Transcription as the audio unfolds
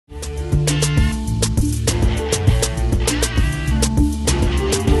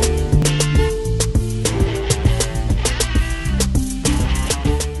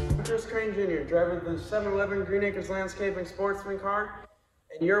11 Green Acres Landscaping Sportsman car,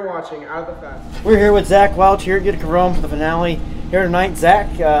 and you're watching Out of the Fence. We're here with Zack Welch here at Utica for the finale here tonight. Zack,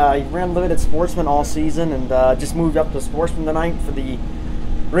 you ran limited sportsman all season and just moved up to sportsman tonight for the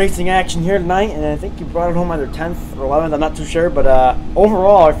racing action here tonight, and I think you brought it home either 10th or 11th, I'm not too sure, but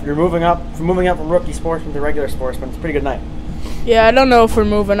overall, if you're moving up from rookie sportsman to regular sportsman, it's a pretty good night. Yeah, I don't know if we're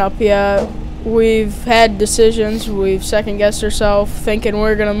moving up yet. We've had decisions, we've second-guessed ourselves, thinking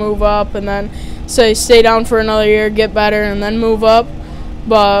we're going to move up and then say stay down for another year, get better, and then move up,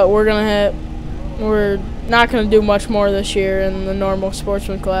 but we're not going to do much more this year in the normal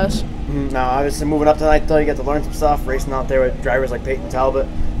sportsman class. Now, obviously, moving up tonight, though, you get to learn some stuff, racing out there with drivers like Peyton Talbot.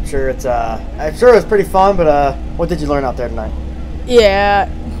 I'm sure it was pretty fun, but what did you learn out there tonight? Yeah,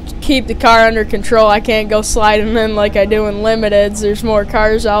 keep the car under control. I can't go sliding in like I do in limiteds. There's more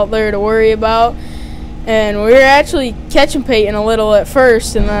cars out there to worry about. And we were actually catching Peyton a little at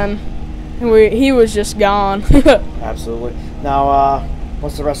first, and then he was just gone. Absolutely. Now,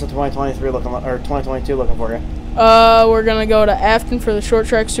 what's the rest of 2023 or 2022 looking for you? We're going to go to Afton for the Short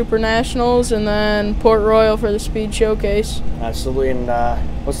Track Super Nationals and then Port Royal for the Speed Showcase. Absolutely. And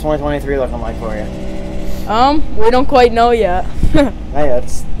what's 2023 looking like for you? We don't quite know yet. Hey,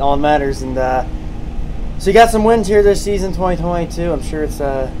 that's all that matters. And so you got some wins here this season, 2022. I'm sure it's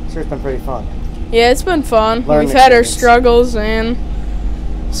been pretty fun. Yeah, it's been fun. Learning We've had our experience. struggles and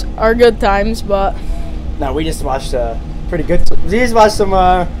our good times, but Now, we just watched pretty good. We just watched some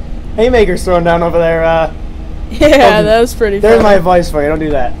haymakers thrown down over there. yeah, that was pretty There's fun. my advice for you. Don't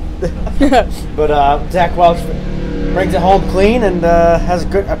do that. But Zack Welch brings it home clean and has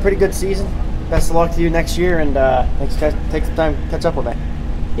a pretty good season. Best of luck to you next year, and thanks for taking the time to catch up with me.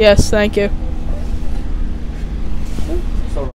 Yes, thank you.